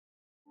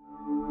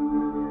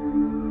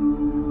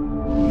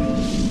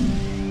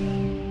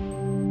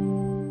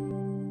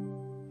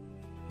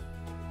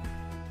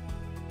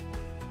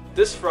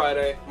This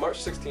Friday, March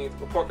 16th,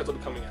 report cards will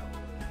be coming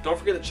out. Don't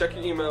forget to check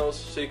your emails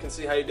so you can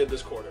see how you did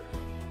this quarter.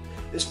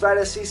 This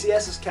Friday,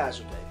 CCS is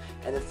Casual Day,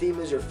 and the theme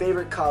is your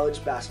favorite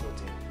college basketball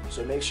team.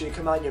 So make sure you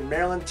come out in your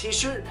Maryland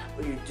t-shirt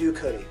or your Duke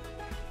hoodie.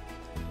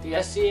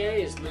 The SCA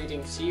is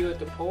leading See You at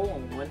the Pool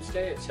on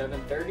Wednesday at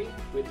 7:30.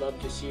 We'd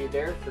love to see you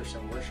there for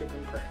some worship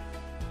and prayer.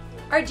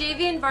 Our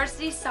JV and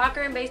varsity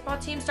soccer and baseball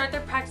teams start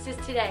their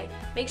practices today.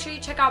 Make sure you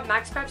check out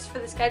Max Preps for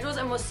the schedules,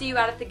 and we'll see you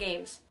out at the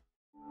games.